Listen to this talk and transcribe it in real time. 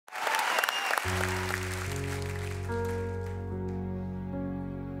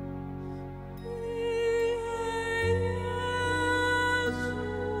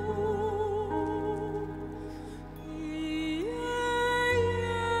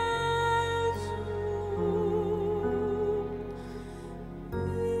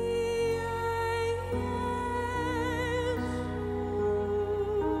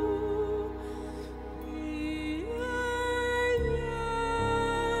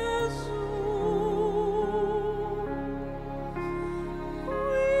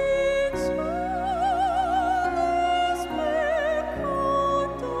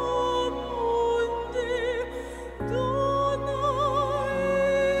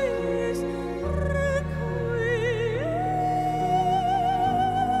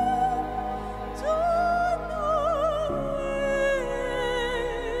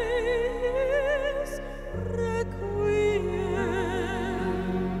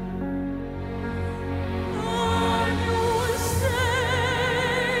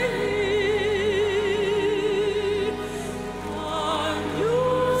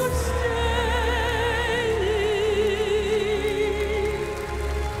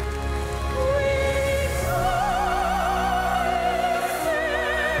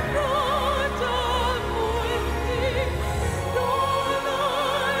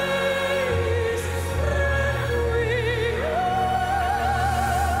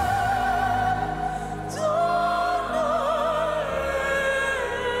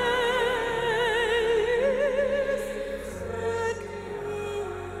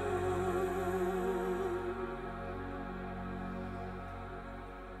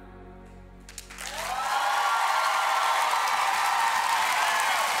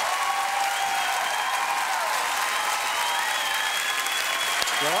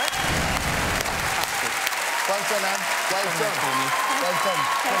You all right? Fantastic. Well done, Anne. Well done. Well done.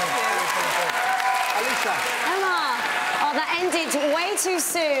 Alicia. Emma. Oh, that ended way too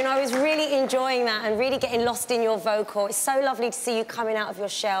soon. I was really enjoying that and really getting lost in your vocal. It's so lovely to see you coming out of your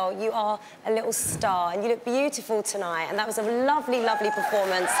shell. You are a little star and you look beautiful tonight. And that was a lovely, lovely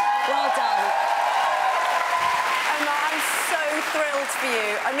performance. Well done. Emma, I'm so thrilled for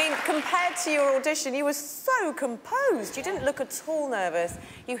you. I mean, compared to your audition, you were so composed. You didn't look at all nervous.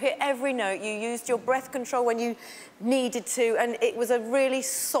 You hit every note. You used your breath control when you needed to, and it was a really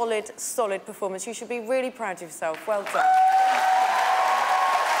solid performance. You should be really proud of yourself. Well done.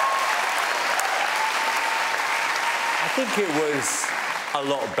 I think it was a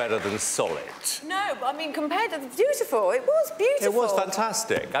lot better than solid. No, but I mean, compared to the beautiful, it was beautiful. It was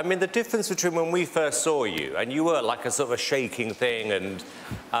fantastic. I mean, the difference between when we first saw you, and you were like a sort of a shaking thing, and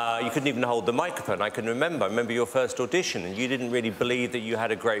you couldn't even hold the microphone. I remember your first audition, and you didn't really believe that you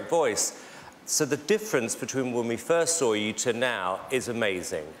had a great voice. So the difference between when we first saw you to now is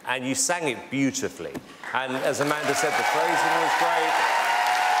amazing. And you sang it beautifully. And as Amanda said, the phrasing was great.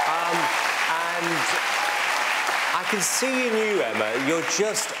 And I can see in you, Emma, you're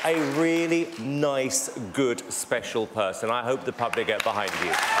just a really nice, good, special person. I hope the public get behind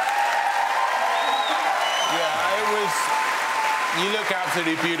you. Yeah, it was... You look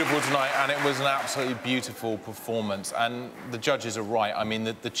absolutely beautiful tonight, and it was an absolutely beautiful performance. And the judges are right. I mean,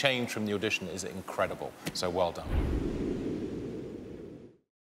 the change from the audition is incredible. So well done.